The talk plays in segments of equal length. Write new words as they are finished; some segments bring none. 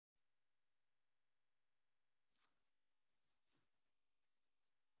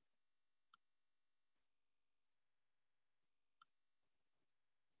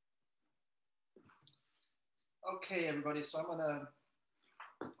Okay, everybody, so I'm gonna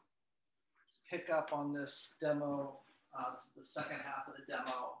pick up on this demo, the second half of the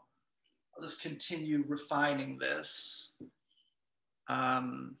demo. I'll just continue refining this.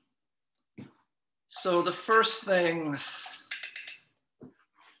 So the first thing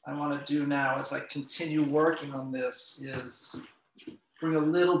I want to do now as I continue working on this is bring a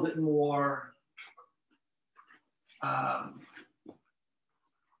little bit more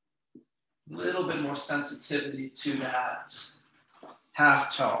sensitivity to that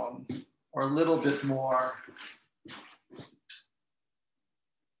half tone, or a little bit more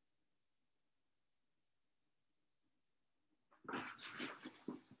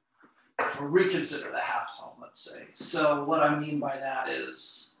or reconsider the half tone, let's say. So what I mean by that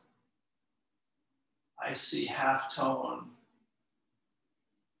is I see half tone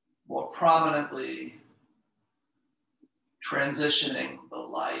more prominently transitioning the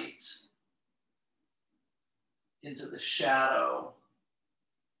light into the shadow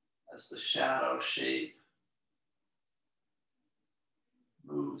as the shadow shape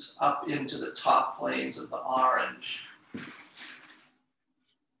moves up into the top planes of the orange.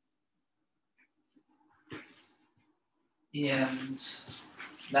 And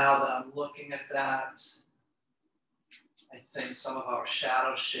now that I'm looking at that, I think some of our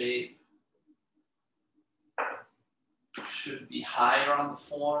shadow shape should be higher on the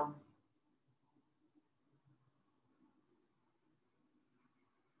form.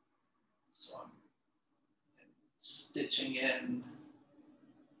 So I'm stitching in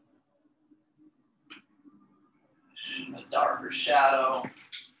a darker shadow,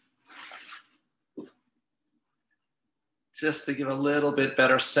 just to give a little bit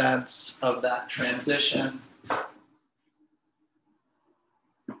better sense of that transition.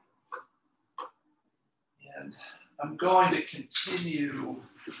 And I'm going to continue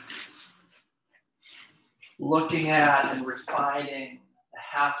looking at and refining the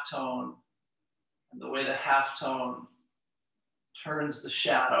halftone and the way the halftone turns the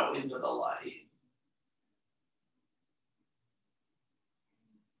shadow into the light.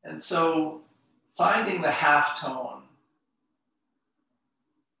 And so finding the halftone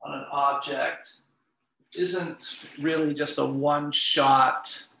on an object isn't really just a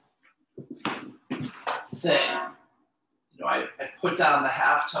one-shot thing. You know, I put down the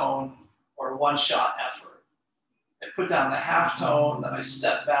halftone, or one-shot effort. I put down the halftone, then I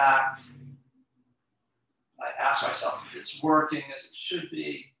step back. I ask myself if it's working as it should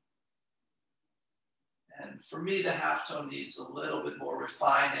be. And for me, the halftone needs a little bit more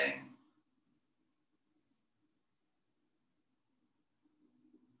refining.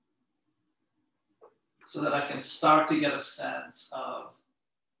 So that I can start to get a sense of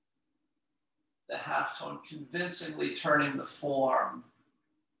the halftone convincingly turning the form,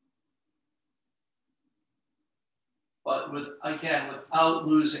 but again, without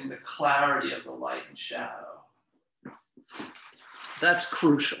losing the clarity of the light and shadow. That's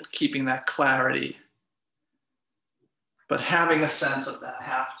crucial, keeping that clarity, but having a sense of that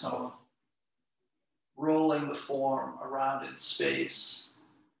halftone, rolling the form around in space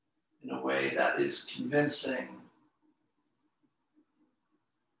in a way that is convincing,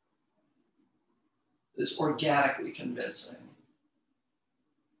 is organically convincing.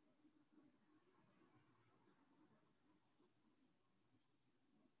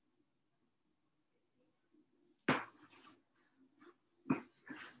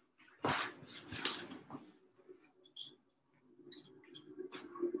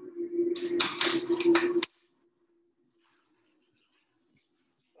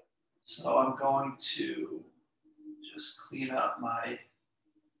 So I'm going to just clean up my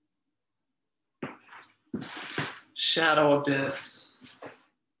shadow a bit.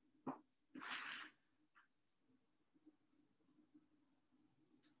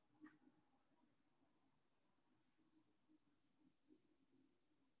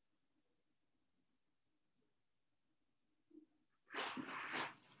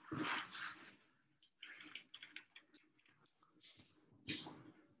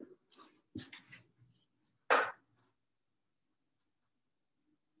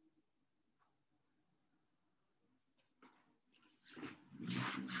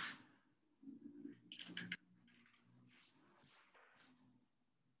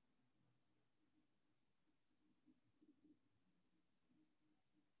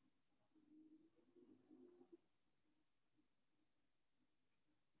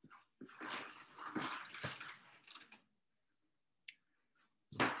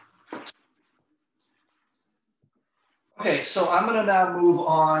 Okay, so I'm going to now move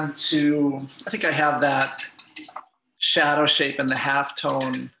on to, I think I have that shadow shape and the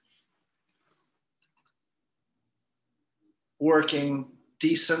halftone working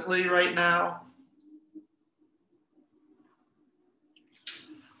decently right now.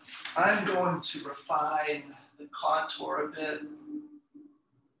 I'm going to refine the contour a bit. At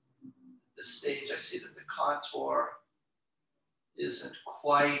this stage, I see that the contour isn't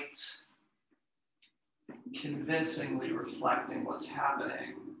quite convincingly reflecting what's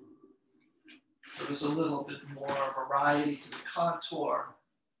happening. So there's a little bit more variety to the contour.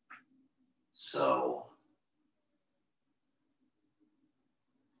 So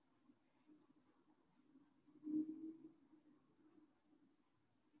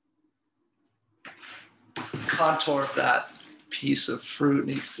the contour of that piece of fruit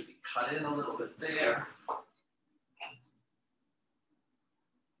needs to be cut in a little bit there.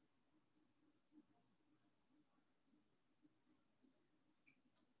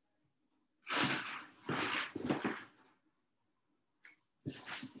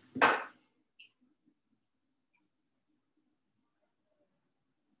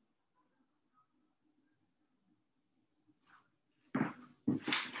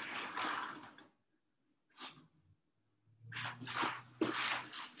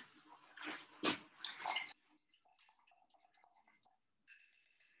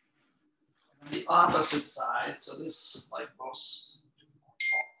 The opposite side, so this, like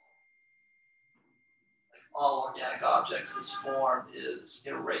all organic objects, this form is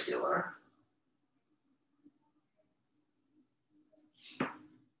irregular.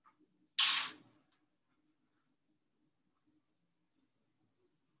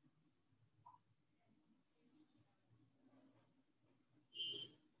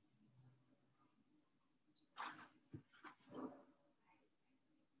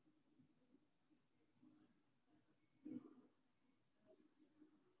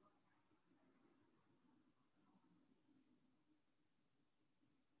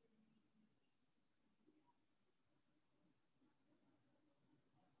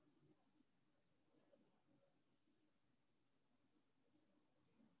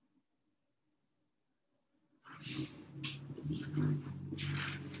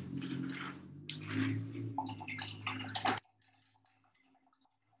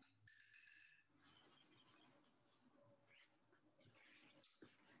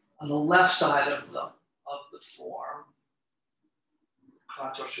 On the left side of the form, the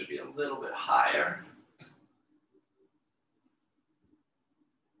contour should be a little bit higher.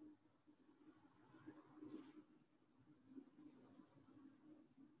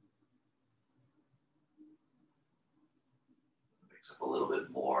 Makes up a little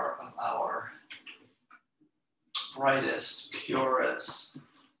bit more of our brightest, purest,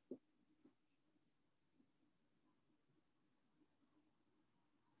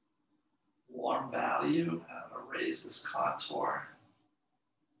 warm value. I'm going to raise this contour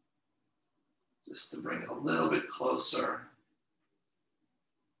just to bring it a little bit closer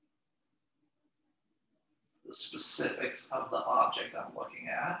to the specifics of the object I'm looking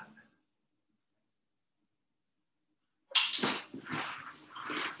at.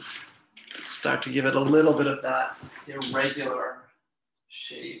 Start to give it a little bit of that irregular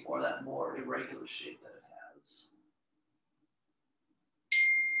shape, or that more irregular shape that it has.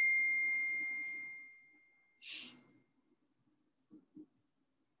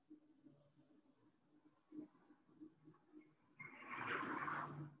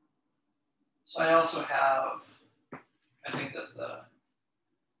 So I also have, I think that the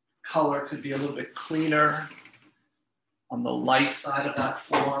color could be a little bit cleaner on the light side of that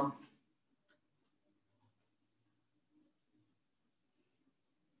form.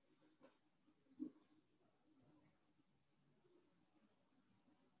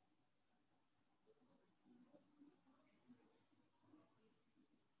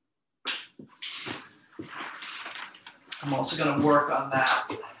 I'm also going to work on that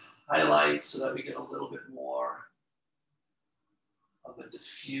highlight so that we get a little bit more of a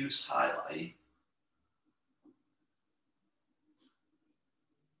diffuse highlight.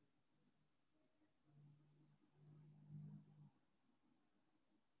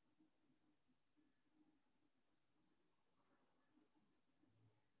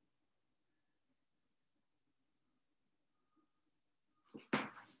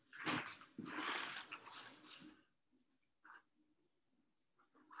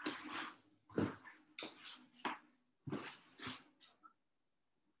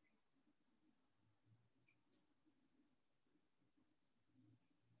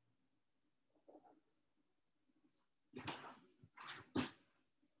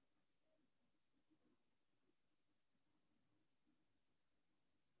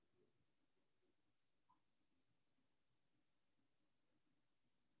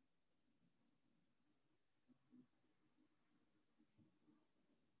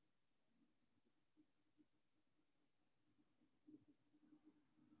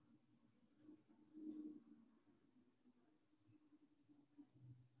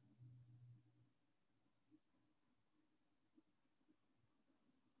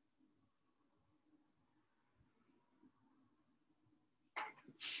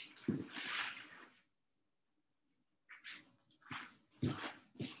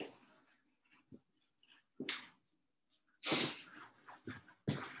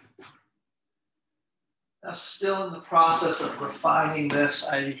 Now, still in the process of refining this,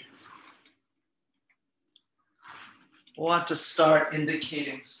 I want to start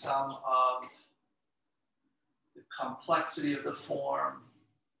indicating some of the complexity of the form.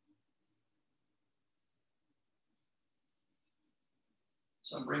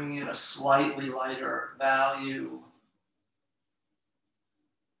 So I'm bringing in a slightly lighter value.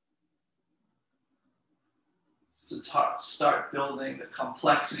 To start building the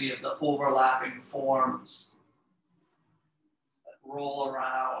complexity of the overlapping forms that roll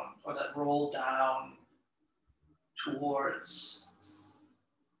around or that roll down towards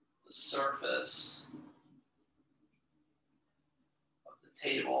the surface of the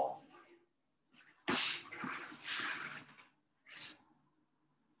table.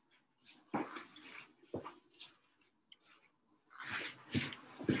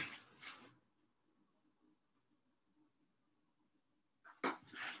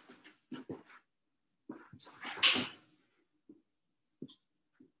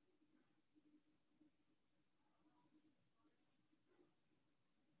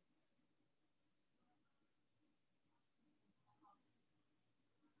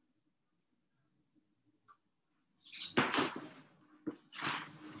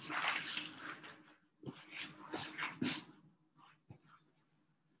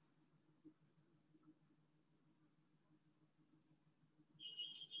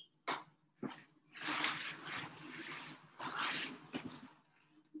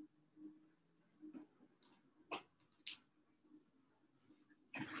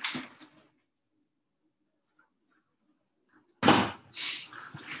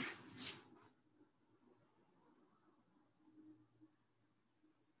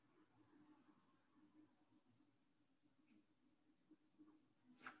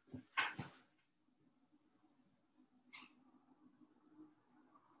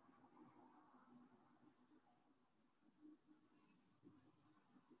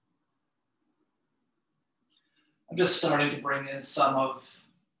 I'm just starting to bring in some of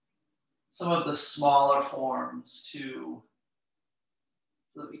the smaller forms too,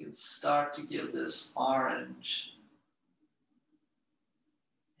 so that we can start to give this orange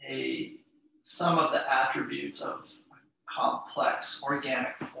some of the attributes of complex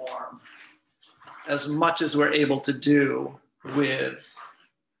organic form, as much as we're able to do with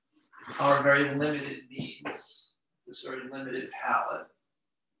our very limited means, this very limited palette.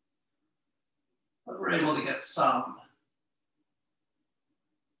 But we're able to get some.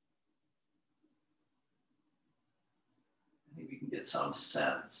 I think we can get some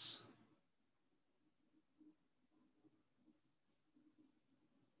sense.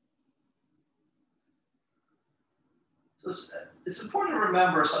 So it's important to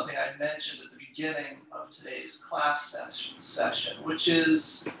remember something I mentioned at the beginning of today's class session, which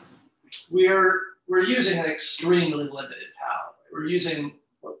is we're using an extremely limited palette. We're using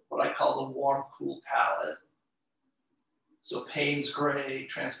what I call the warm cool palette. So Payne's gray,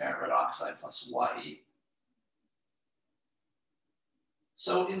 transparent red oxide plus white.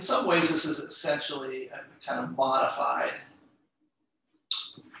 So in some ways, this is essentially a kind of modified.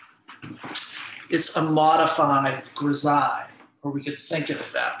 It's a modified grisaille, or we could think of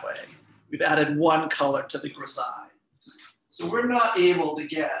it that way. We've added one color to the grisaille. So we're not able to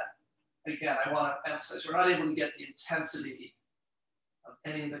get, again, I want to emphasize, we're not able to get the intensity of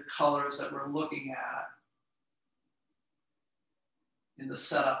any of the colors that we're looking at in the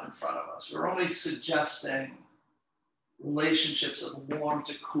setup in front of us. We're only suggesting relationships of warm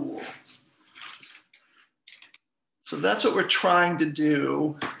to cool. So that's what we're trying to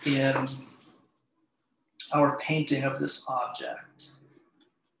do in our painting of this object.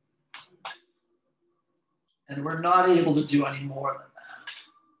 And we're not able to do any more than that.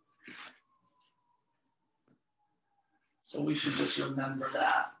 So we should just remember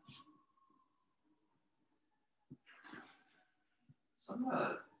that. So I'm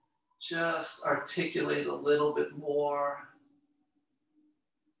gonna just articulate a little bit more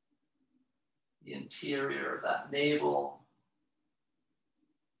the interior of that navel.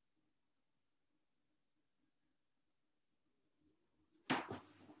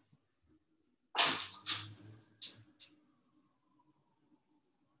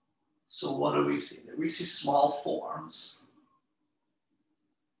 So what do we see? We see small forms.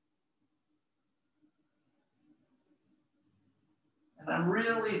 And I'm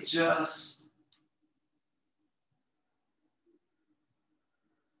really just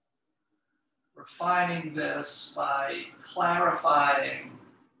refining this by clarifying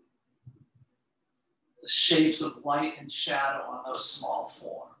the shapes of light and shadow on those small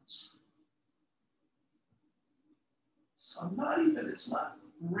forms. So it's not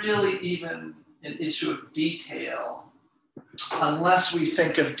really even an issue of detail, unless we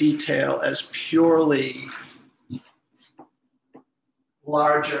think of detail as purely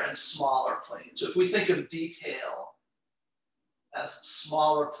larger and smaller planes. So if we think of detail as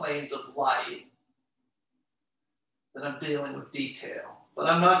smaller planes of light, then I'm dealing with detail. But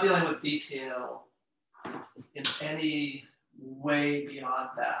I'm not dealing with detail in any way beyond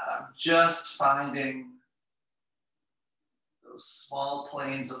that. I'm just finding those small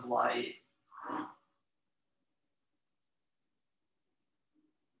planes of light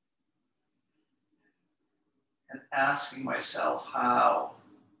and asking myself how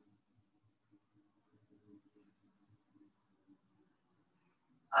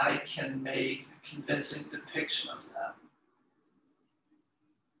I can make a convincing depiction of them.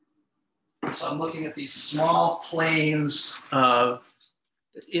 So I'm looking at these small planes of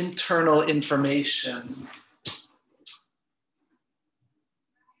internal information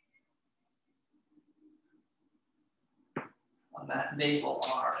on that navel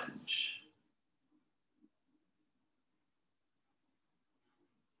orange.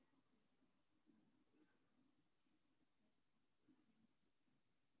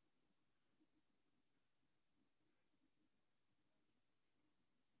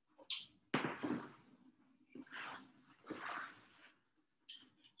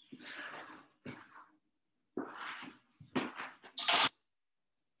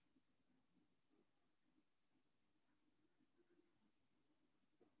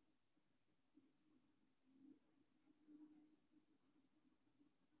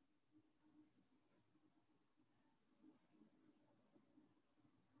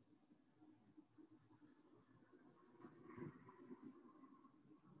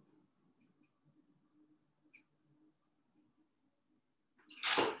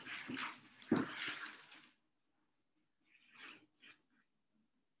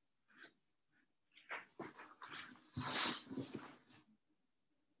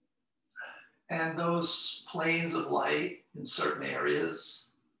 And those planes of light in certain areas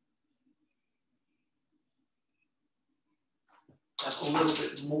have a little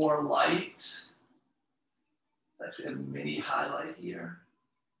bit more light. There's actually a mini highlight here.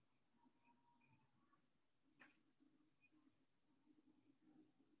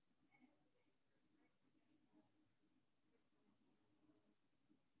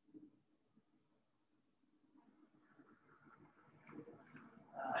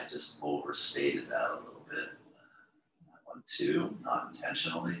 I just overstated that a little bit. That one too, not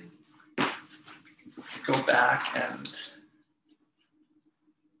intentionally. Go back and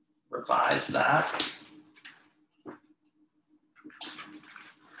revise that.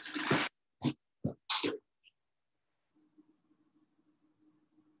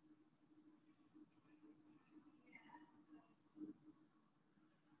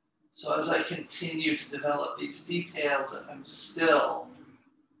 So as I continue to develop these details, I'm still,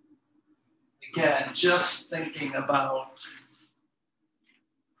 again, just thinking about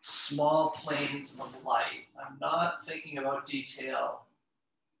small planes of light. I'm not thinking about detail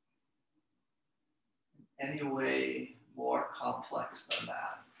in any way more complex than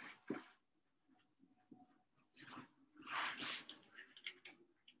that.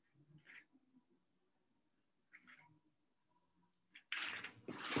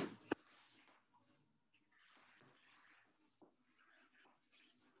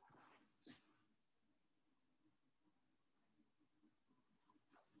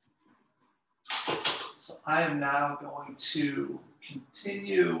 So I am now going to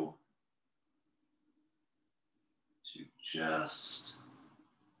continue to just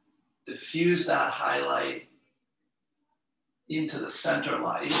diffuse that highlight into the center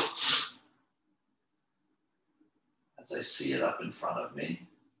light as I see it up in front of me.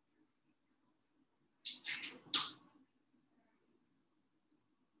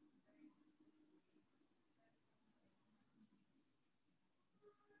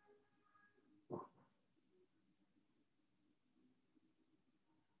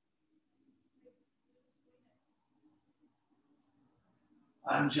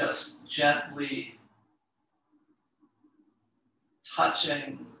 I'm just gently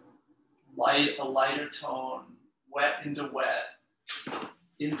touching a lighter tone, wet, into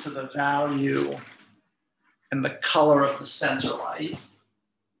the value and the color of the center light.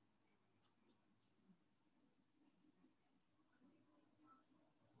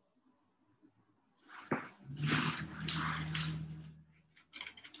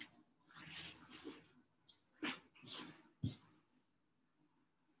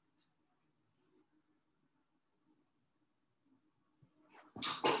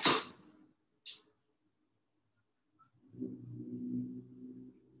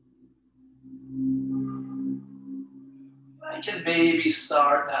 can maybe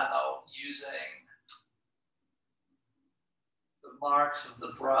start now using the marks of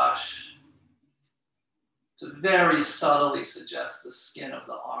the brush to very subtly suggest the skin of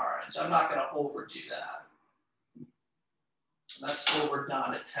the orange. I'm not going to overdo that. That's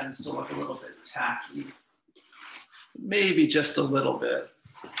overdone. It tends to look a little bit tacky. Maybe just a little bit.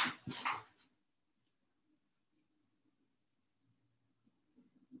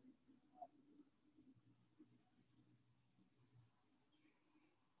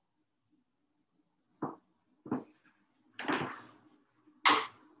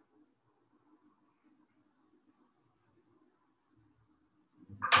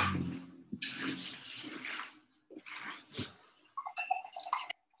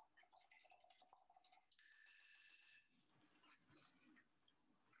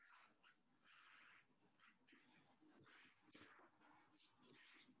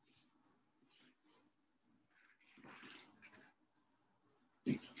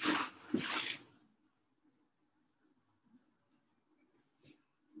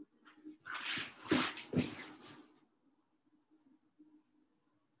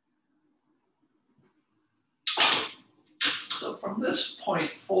 So from this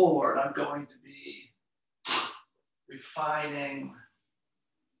point forward, I'm going to be refining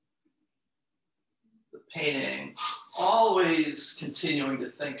the painting, always continuing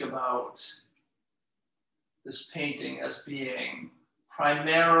to think about this painting as being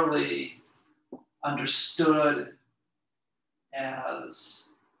primarily understood as,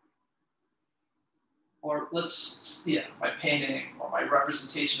 my painting or my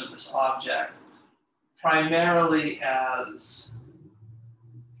representation of this object primarily as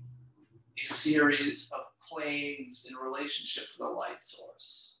a series of planes in relationship to the light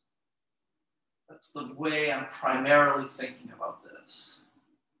source. That's the way I'm primarily thinking about this.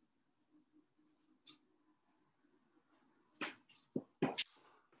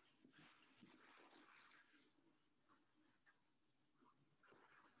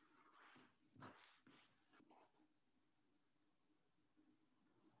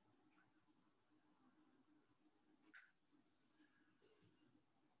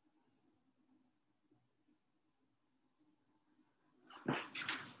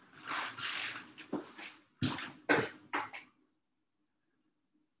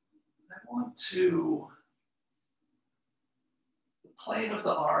 The plane of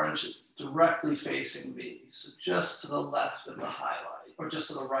the orange is directly facing me, so just to the left of the highlight, or just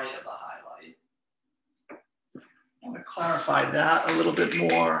to the right of the highlight. I want to clarify that a little bit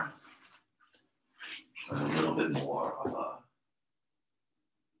more. So a little bit more of a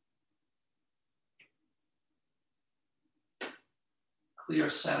clear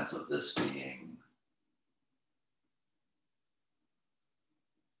sense of this being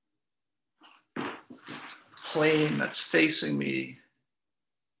plane that's facing me.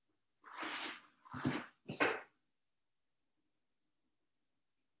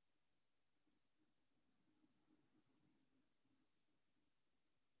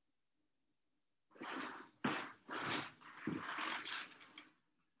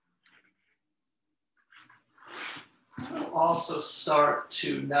 I'll also start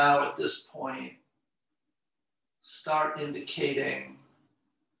to now at this point, start indicating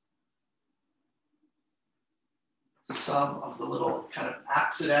some of the little kind of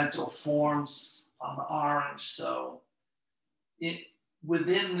accidental forms on the orange. So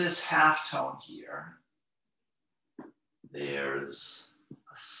within this halftone here, there's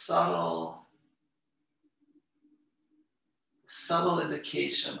a subtle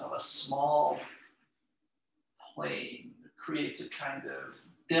indication of a small plane that creates a kind of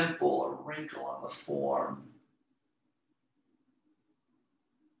dimple or wrinkle on the form.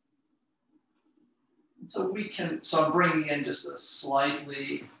 So I'm bringing in just a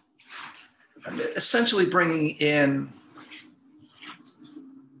slightly, I'm essentially bringing in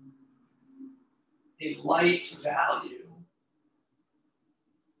a light value,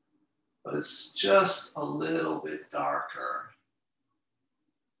 but it's just a little bit darker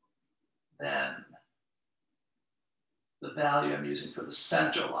than the value I'm using for the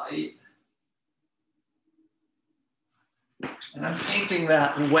center light. And I'm painting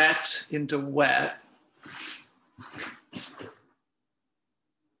that wet into wet.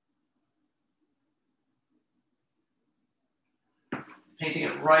 Painting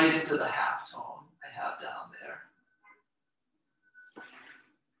it right into the halftone I have down there.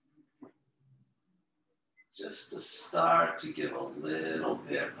 Just to start to give a little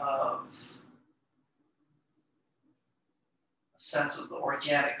bit of a sense of the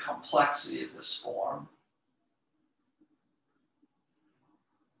organic complexity of this form.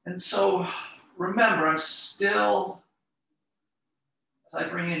 And so remember, I'm still as I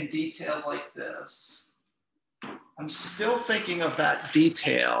bring in details like this, I'm still thinking of that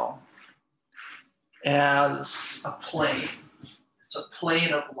detail as a plane. It's a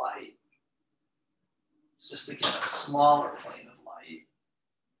plane of light. It's just, again, a smaller plane of light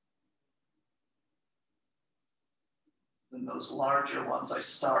than those larger ones I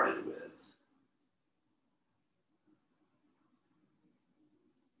started with.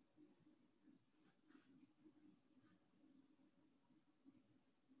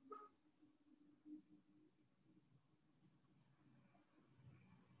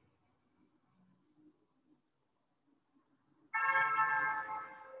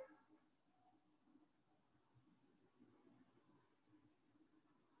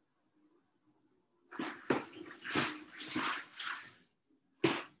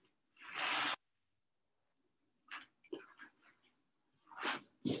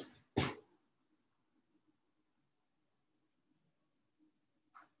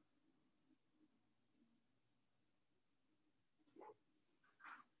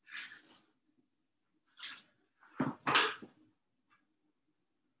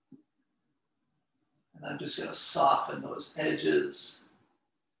 And I'm just going to soften those edges.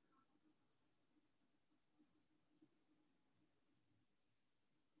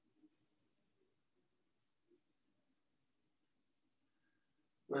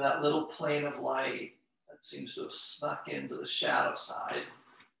 Where that little plane of light that seems to have snuck into the shadow side,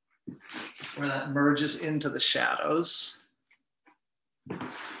 where that merges into the shadows.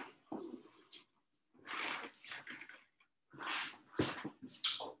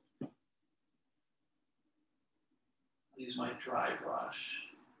 Use my dry brush.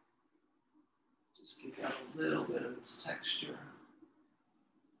 Just give that a little bit of its texture,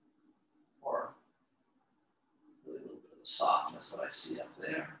 or really a little bit of the softness that I see up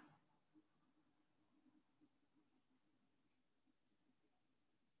there.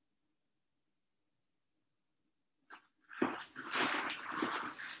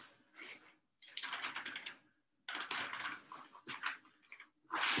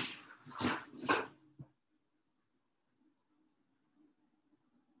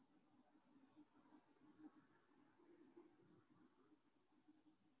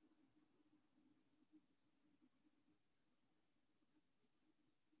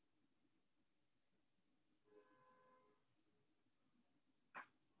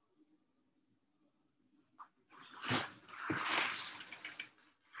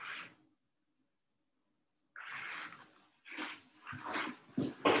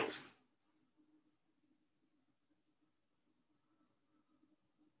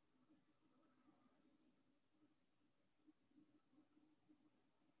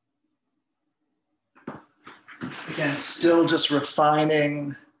 Again, still just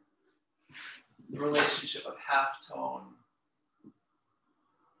refining the relationship of halftone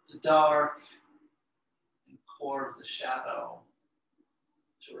to dark and core of the shadow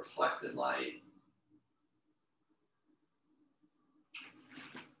to reflected light.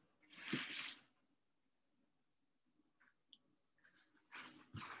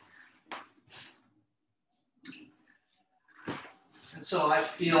 And so I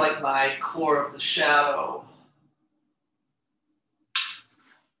feel like my core of the shadow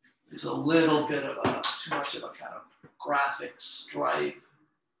is a little bit of too much of a kind of graphic stripe.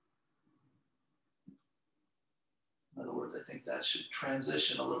 In other words, I think that should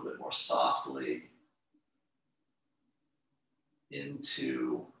transition a little bit more softly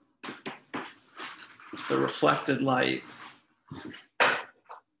into the reflected light.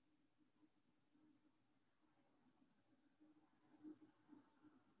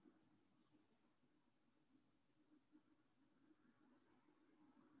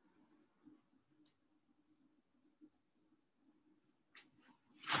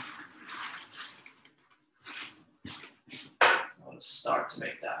 I want to start to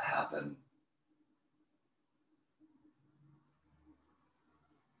make that happen.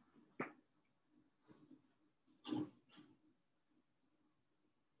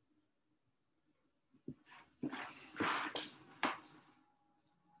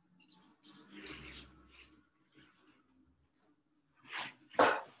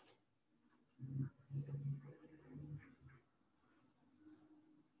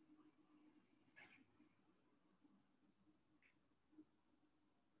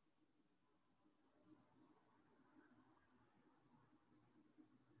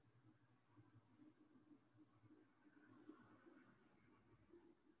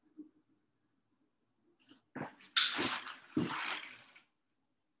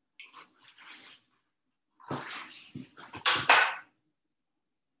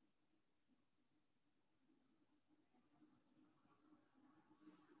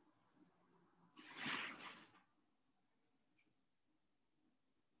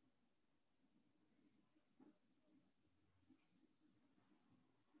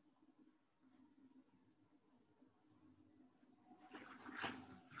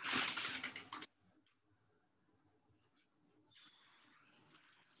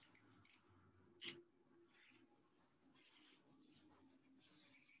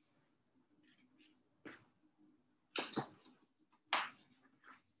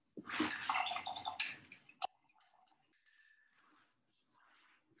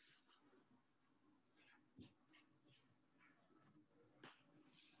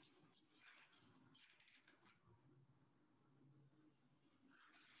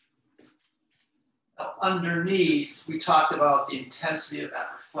 underneath, we talked about the intensity of that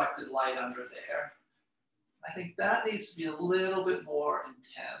reflected light under there. I think that needs to be a little bit more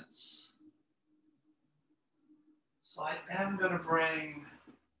intense. So I am going to bring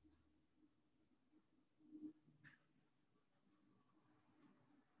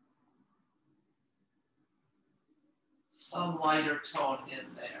some lighter tone in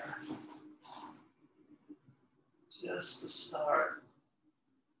there, just to start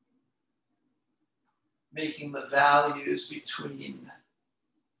making the values between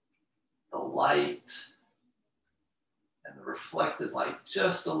the light and the reflected light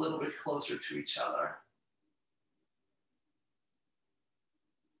just a little bit closer to each other.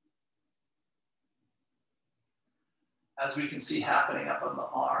 As we can see happening up on the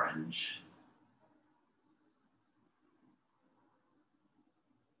orange.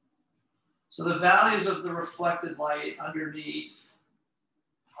 So the values of the reflected light underneath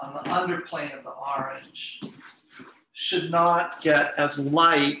on the underplane of the orange should not get as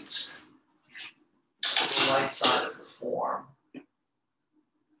light as the light side of the form.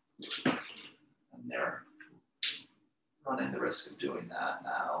 And they're running the risk of doing that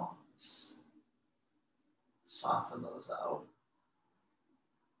now. Let's soften those out.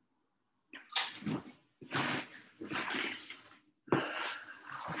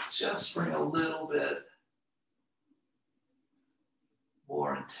 Just bring a little bit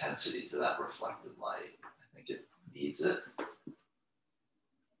more intensity to that reflected light. I think it needs it.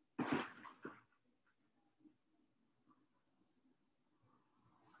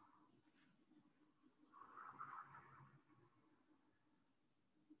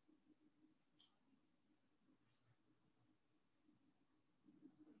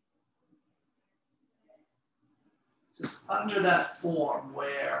 Just under that form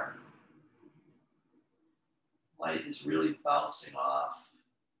where light is really bouncing off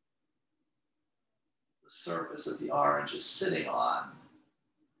the surface that the orange is sitting on.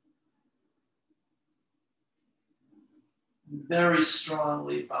 Very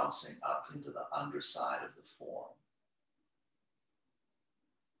strongly bouncing up into the underside of the form.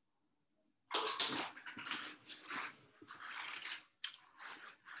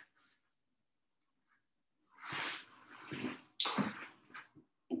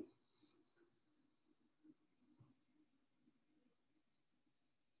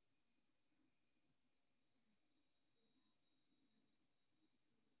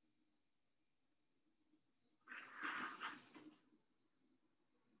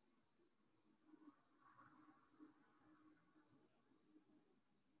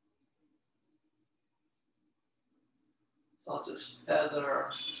 So I'll just feather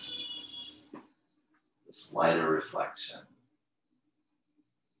this lighter reflection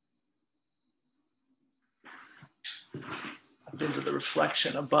up into the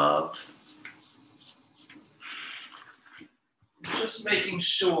reflection above. Just making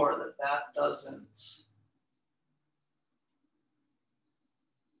sure that that doesn't,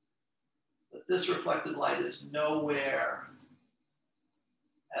 that this reflected light is nowhere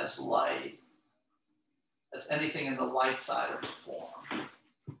as light as anything in the light side of the form.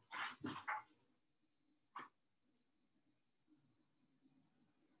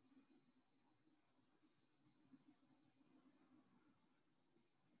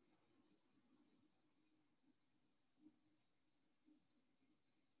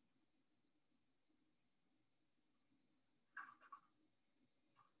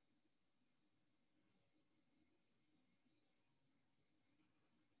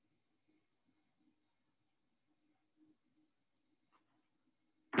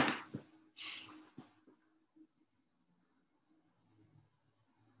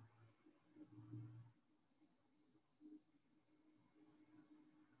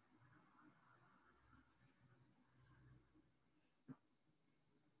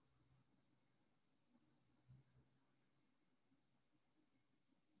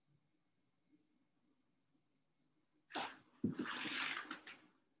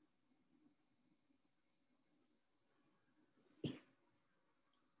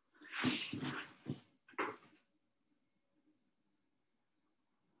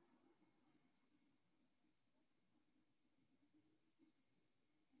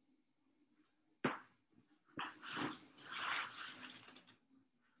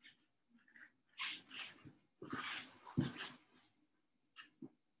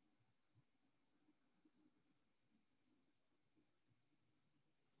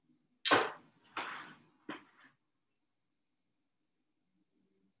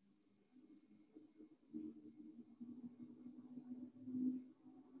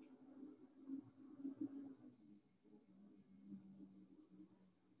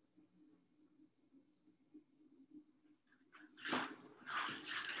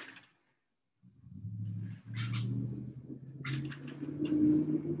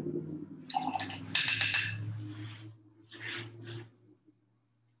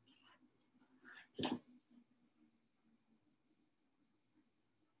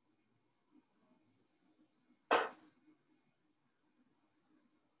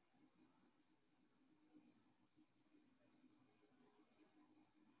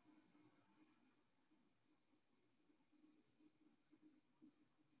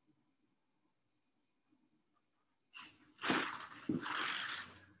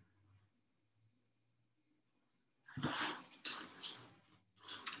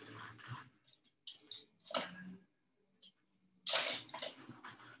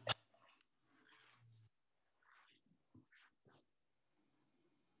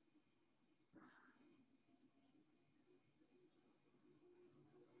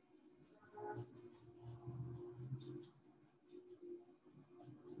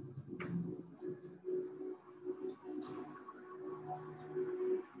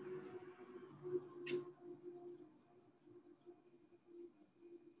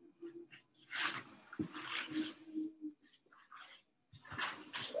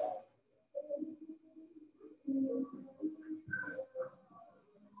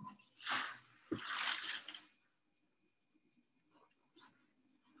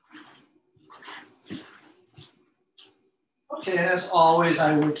 Okay, as always,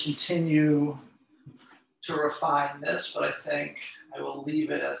 I would continue to refine this, but I think I will leave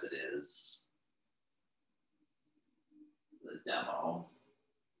it as it is. The demo.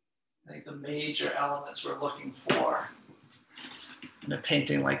 I think the major elements we're looking for in a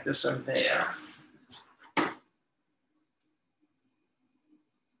painting like this are there.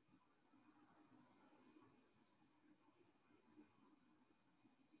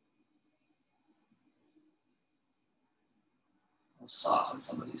 I'll soften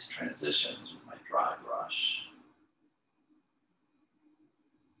some of these transitions with my dry brush.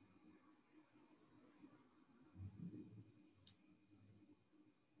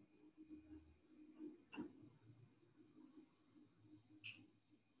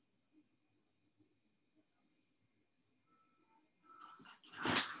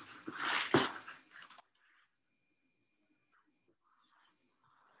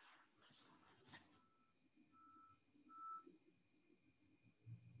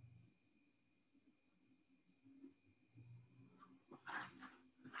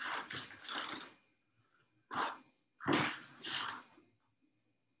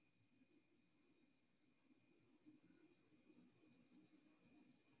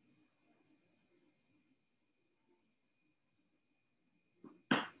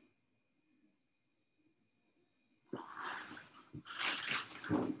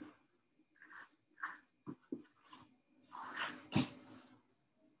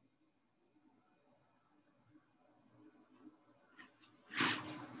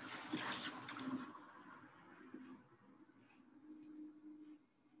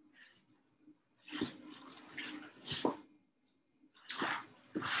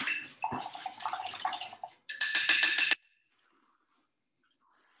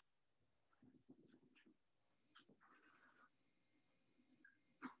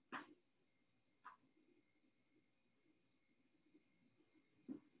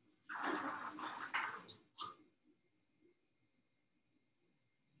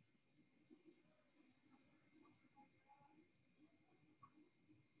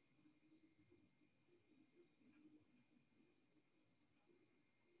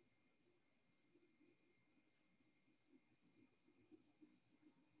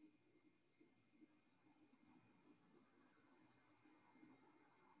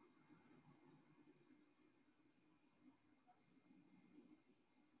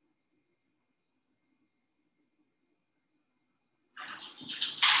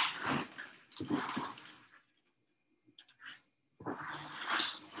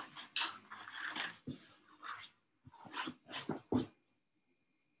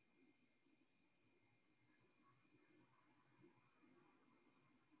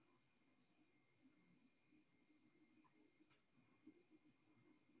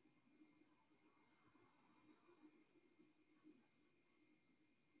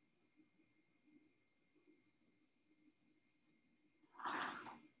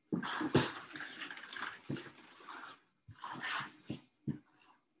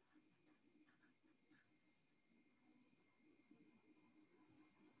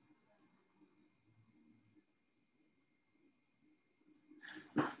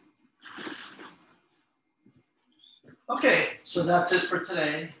 Okay, so that's it for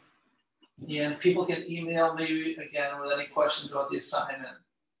today. And people can email me again with any questions about the assignment.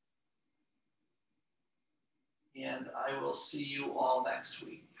 And I will see you all next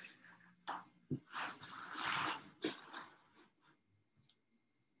week.